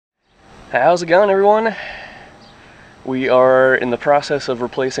How's it going, everyone? We are in the process of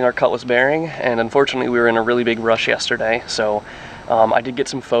replacing our Cutlass bearing, and unfortunately we were in a really big rush yesterday, so I did get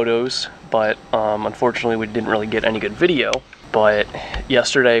some photos, but unfortunately we didn't really get any good video. But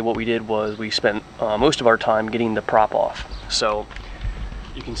yesterday what we did was we spent most of our time getting the prop off. So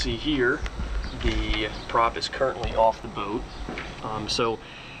you can see here the prop is currently off the boat. So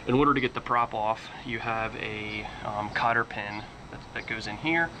in order to get the prop off, you have a cotter pin that goes in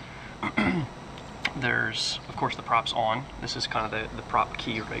here. There's, of course, the prop's on. This is kind of the prop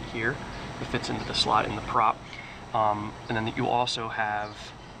key right here. It fits into the slot in the prop. And then you also have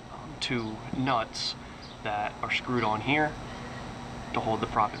two nuts that are screwed on here to hold the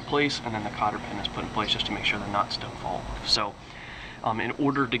prop in place, and then the cotter pin is put in place just to make sure the nuts don't fall off. So in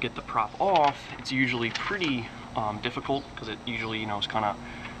order to get the prop off, it's usually pretty difficult, because it usually, you know, is kind of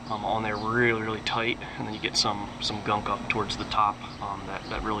on there really tight, and then you get some gunk up towards the top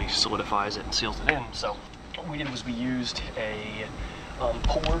that really solidifies it and seals it in. So what we did was we used a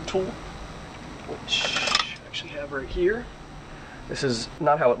puller tool, which I actually have right here. This is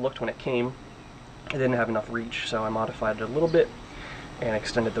not how it looked when it came. It didn't have enough reach, so I modified it a little bit and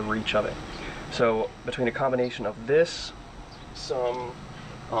extended the reach of it. So between a combination of this, some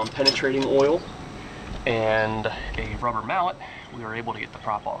penetrating oil, and a rubber mallet, we were able to get the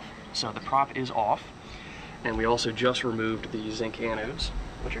prop off. So the prop is off, and we also just removed the zinc anodes,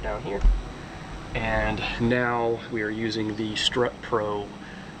 which are down here. And now we are using the Strut-Pro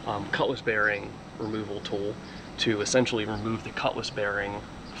Cutlass bearing removal tool to essentially remove the Cutlass bearing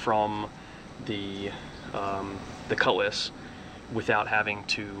from the Cutlass without having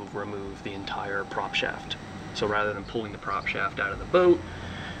to remove the entire prop shaft. So rather than pulling the prop shaft out of the boat,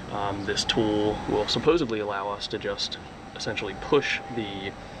 this tool will supposedly allow us to just essentially push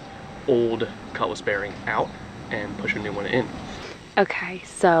the old Cutlass bearing out and push a new one in. Okay,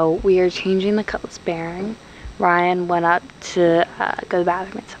 so we are changing the Cutlass bearing. Ryan went up to go to the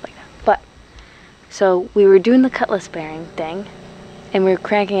bathroom and stuff like that. But, so we were doing the Cutlass bearing thing, and we were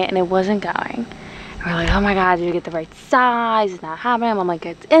cranking it and it wasn't going. And we're like, oh my god, did we get the right size? It's not happening. I'm like,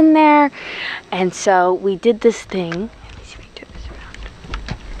 it's in there. And so we did this thing.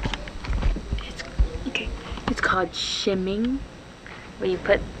 It's called shimming, where you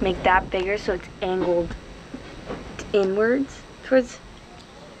make that bigger so it's angled inwards towards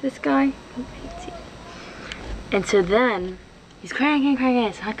this guy. And so then he's cranking,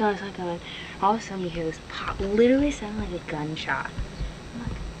 it's not going. All of a sudden we hear this pop, literally sounded like a gunshot.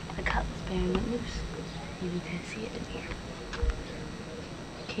 Look, the Cutlass bearing went loose. You can see it in here.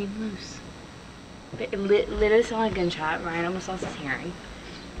 It came loose. It literally sounded like a gunshot. Ryan almost lost his hearing,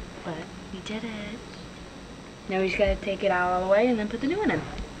 but we did it. Now we just gotta take it out all the way and then put the new one in.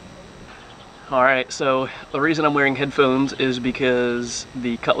 Alright, so the reason I'm wearing headphones is because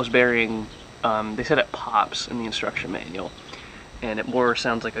the Cutlass bearing, they said it pops in the instruction manual, and it more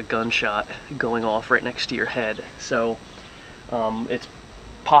sounds like a gunshot going off right next to your head. So it's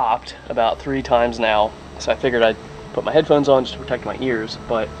popped about 3 times now, so I figured I'd put my headphones on just to protect my ears.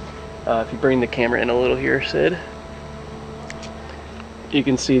 But if you bring the camera in a little here, Sid, you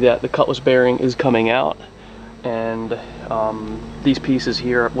can see that the Cutlass bearing is coming out. And these pieces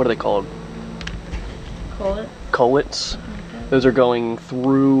here, what are they called? Collets. Okay. Those are going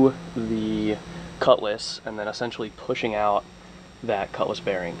through the Cutlass and then essentially pushing out that Cutlass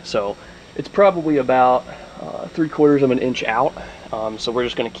bearing. So it's probably about 3/4 of an inch out. So we're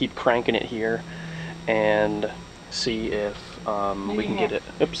just going to keep cranking it here and see if we can get it.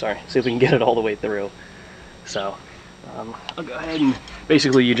 Oops, sorry. See if we can get it all the way through. So I'll go ahead and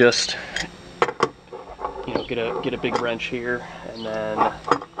basically you just, you know, get a big wrench here, and then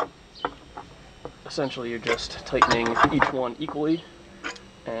essentially you're just tightening each one equally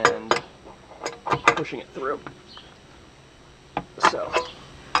and pushing it through. So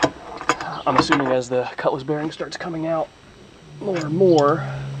I'm assuming as the Cutlass bearing starts coming out more and more,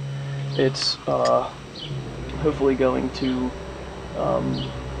 it's hopefully going to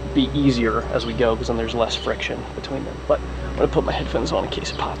be easier as we go, because then there's less friction between them. But I'm going to put my headphones on in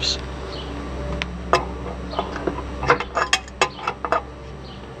case it pops.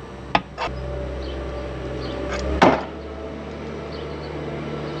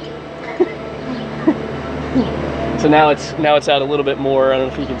 So now it's out a little bit more. I don't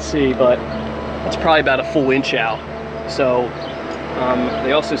know if you can see, but it's probably about a full inch out. So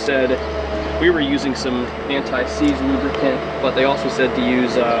they also said we were using some anti-seize lubricant, but they also said to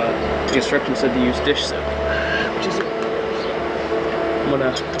use, the instructions said to use dish soap, which is, I'm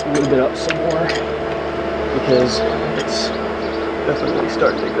gonna lube it up some more because it's definitely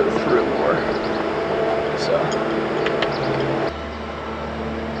starting to go through more. So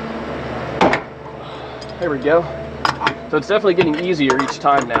There we go. So it's definitely getting easier each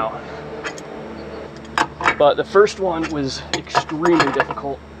time now. But the first one was extremely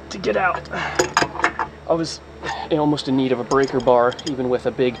difficult to get out. I was almost in need of a breaker bar, even with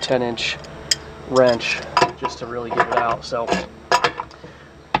a big 10-inch wrench, just to really get it out. So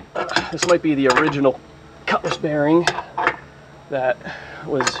this might be the original Cutlass bearing that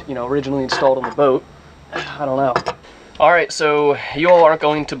was, originally installed on the boat. I don't know. All right, so you all aren't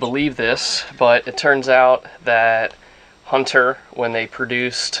going to believe this, but it turns out that Hunter, when they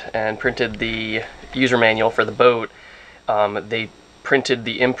produced and printed the user manual for the boat, they printed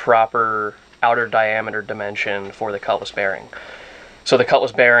the improper outer diameter dimension for the Cutlass bearing. So the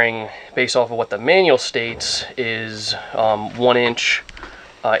Cutlass bearing, based off of what the manual states, is 1 inch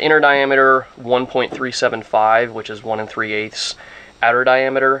inner diameter, 1.375, which is 1 3/8 outer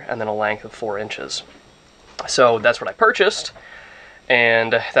diameter, and then a length of 4 inches. So that's what I purchased,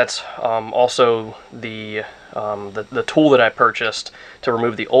 and that's also the tool that I purchased to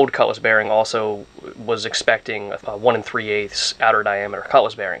remove the old Cutlass bearing. Also was expecting a 1 3/8 outer diameter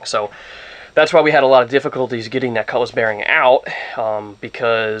Cutlass bearing. So that's why we had a lot of difficulties getting that Cutlass bearing out,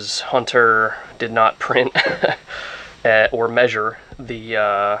 because Hunter did not print or measure the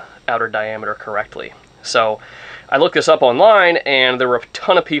outer diameter correctly. So I looked this up online, and there were a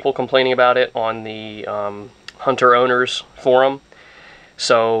ton of people complaining about it on the Hunter Owners Forum.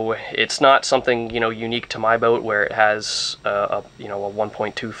 So it's not something, unique to my boat, where it has a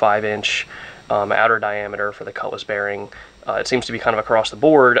 1.25 inch outer diameter for the Cutlass bearing. It seems to be kind of across the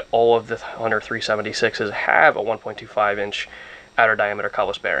board. All of the Hunter 376s have a 1.25 inch outer diameter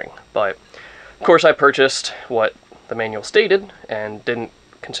Cutlass bearing. But of course I purchased what the manual stated and didn't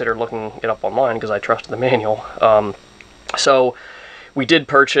consider looking it up online because I trusted the manual. So we did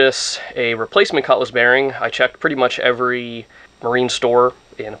purchase a replacement Cutlass bearing. I checked pretty much every marine store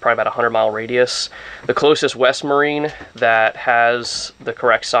in probably about a 100-mile radius. The closest West Marine that has the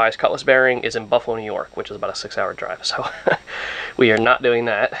correct size Cutlass bearing is in Buffalo, New York, which is about a 6-hour drive. So we are not doing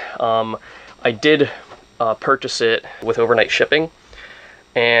that. I did purchase it with overnight shipping,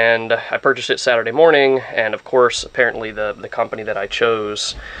 and I purchased it Saturday morning, and of course apparently the company that I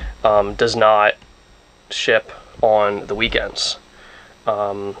chose does not ship on the weekends.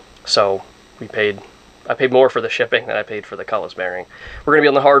 So I paid more for the shipping than I paid for the Cutlass bearing. We're going to be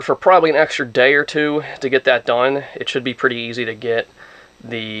on the hard for probably an extra day or two to get that done. It should be pretty easy to get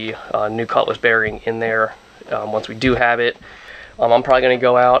the new Cutlass bearing in there once we do have it. I'm probably going to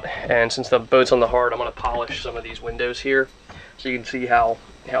go out, and since the boat's on the hard, I'm going to polish some of these windows here so you can see how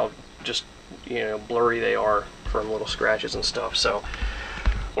just blurry they are from little scratches and stuff. So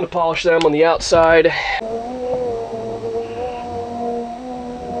I'm going to polish them on the outside.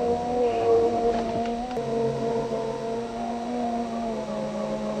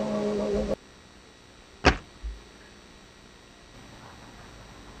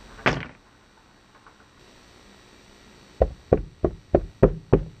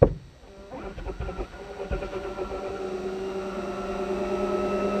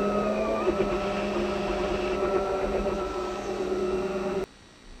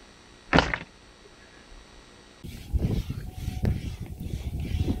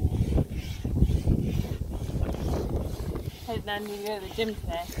 I did not need to go to the gym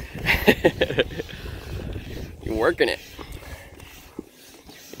today. You're working it.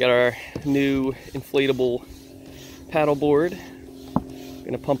 We got our new inflatable paddleboard.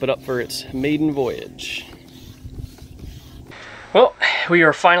 Gonna pump it up for its maiden voyage. Well, we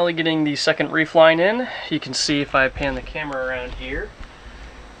are finally getting the second reef line in. You can see if I pan the camera around here,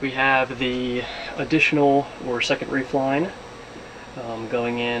 we have the additional or second reef line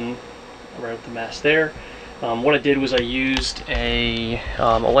going in right at the mast there. What I did was I used a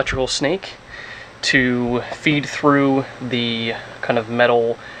electrical snake to feed through the kind of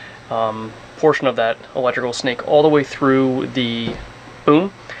metal portion of that electrical snake all the way through the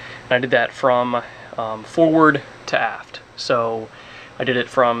boom. And I did that from forward to aft. So I did it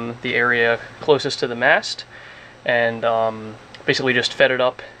from the area closest to the mast, and basically just fed it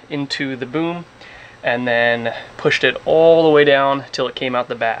up into the boom and then pushed it all the way down till it came out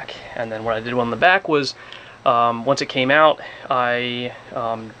the back. And then what I did on the back was once it came out, I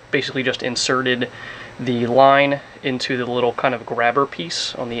basically just inserted the line into the little kind of grabber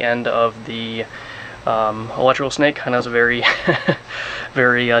piece on the end of the electrical snake. I know it's a very,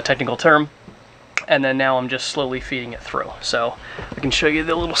 very technical term. And then now I'm just slowly feeding it through. So I can show you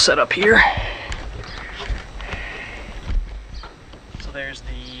the little setup here. So there's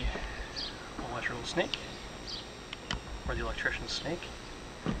the electrical snake, or the electrician's snake.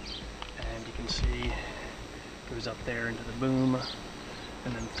 And you can see goes up there into the boom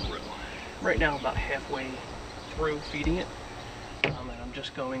and then through. right now about halfway through feeding it, and I'm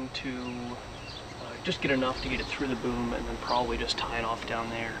just going to just get enough to get it through the boom, and then probably just tie it off down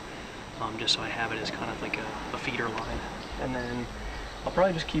there, just so I have it as kind of like a feeder line. And then I'll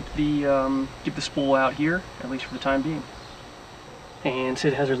probably just keep the spool out here, at least for the time being. And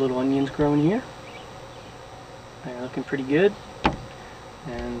Sid has her little onions growing here. They're looking pretty good.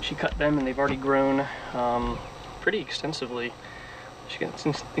 And she cut them, and they've already grown pretty extensively. I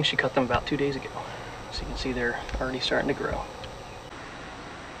think she cut them about 2 days ago. So you can see they're already starting to grow.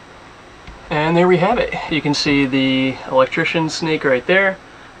 And there we have it. You can see the electrician snake right there,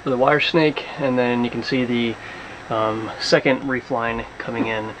 or the wire snake, and then you can see the second reef line coming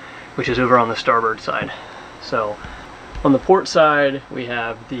in, which is over on the starboard side. So on the port side, we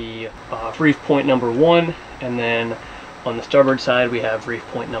have the reef point number 1, and then on the starboard side, we have reef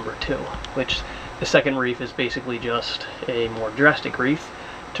point number 2, which the second reef is basically just a more drastic reef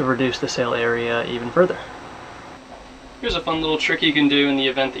to reduce the sail area even further. Here's a fun little trick you can do in the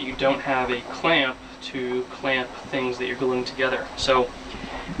event that you don't have a clamp to clamp things that you're gluing together. So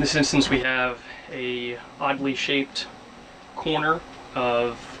in this instance, we have a oddly shaped corner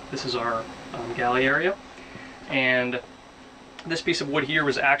of, this is our galley area, and this piece of wood here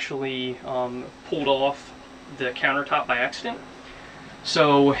was actually pulled off the countertop by accident.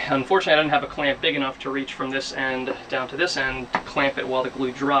 So unfortunately I didn't have a clamp big enough to reach from this end down to this end to clamp it while the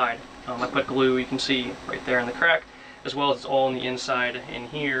glue dried. I put glue, you can see right there in the crack, as well as it's all on the inside in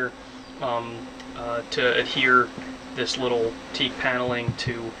here to adhere this little teak paneling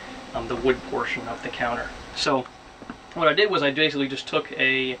to the wood portion of the counter. So what I did was I basically just took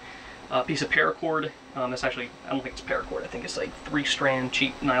a piece of paracord. That's actually, I don't think it's paracord, I think it's like 3-strand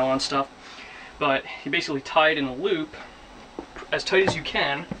cheap nylon stuff. But you basically tie it in a loop as tight as you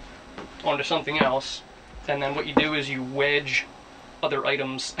can onto something else, and then what you do is you wedge other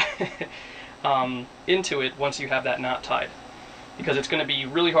items into it once you have that knot tied, because it's going to be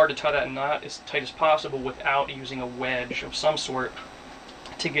really hard to tie that knot as tight as possible without using a wedge of some sort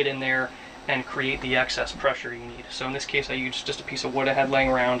to get in there and create the excess pressure you need. So in this case I used just a piece of wood I had laying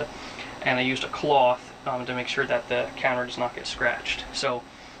around, and I used a cloth to make sure that the counter does not get scratched. So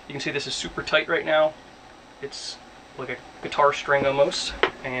you can see this is super tight right now. It's like a guitar string almost,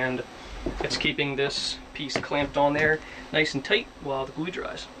 and it's keeping this piece clamped on there nice and tight while the glue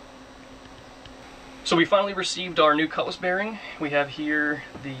dries. So we finally received our new Cutlass bearing. We have here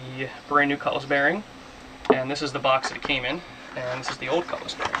the brand new Cutlass bearing, and this is the box that it came in, and this is the old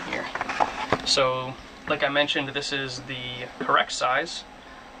Cutlass bearing here. So like I mentioned, this is the correct size.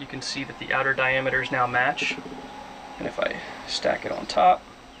 You can see that the outer diameters now match, and if I stack it on top,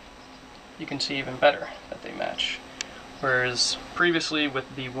 you can see even better that they match. Whereas previously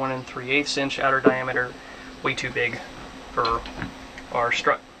with the 1 3/8 inch outer diameter, way too big for our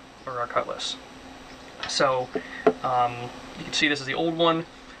strut or our Cutlass. So you can see this is the old one.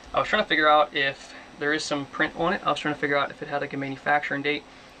 I was trying to figure out if there is some print on it. I was trying to figure out if it had like a manufacturing date.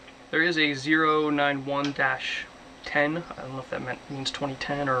 There is a 091-10. I don't know if that means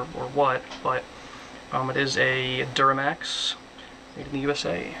 2010 or what, but it is a Duramax made in the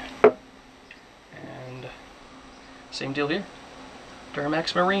USA. And same deal here,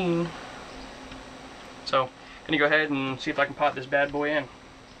 Duramax Marine. So I'm gonna go ahead and see if I can pop this bad boy in.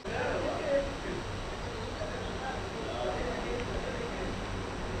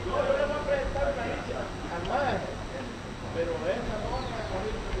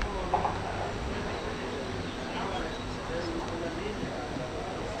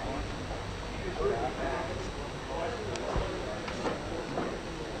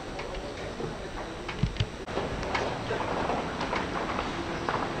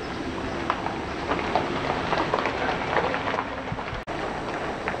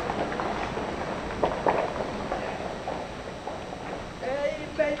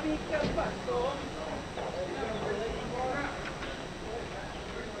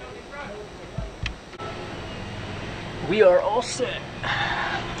 We are all set.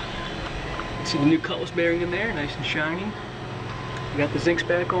 See the new Cutlass bearing in there, nice and shiny. We got the zincs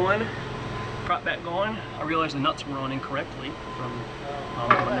back on, prop back on. I realized the nuts were on incorrectly from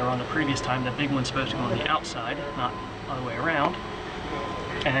when they were on the previous time. The big one's supposed to go on the outside, not the other way around.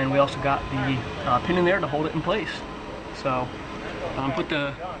 And we also got the pin in there to hold it in place. So put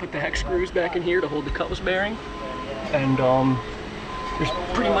the hex screws back in here to hold the Cutlass bearing, and there's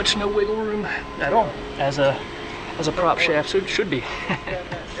pretty much no wiggle room at all as a prop shaft, so it should be.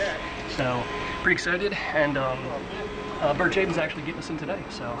 So pretty excited, and Bert Jabins is actually getting us in today,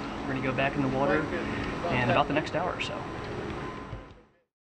 so we're gonna go back in the water in about the next hour or so.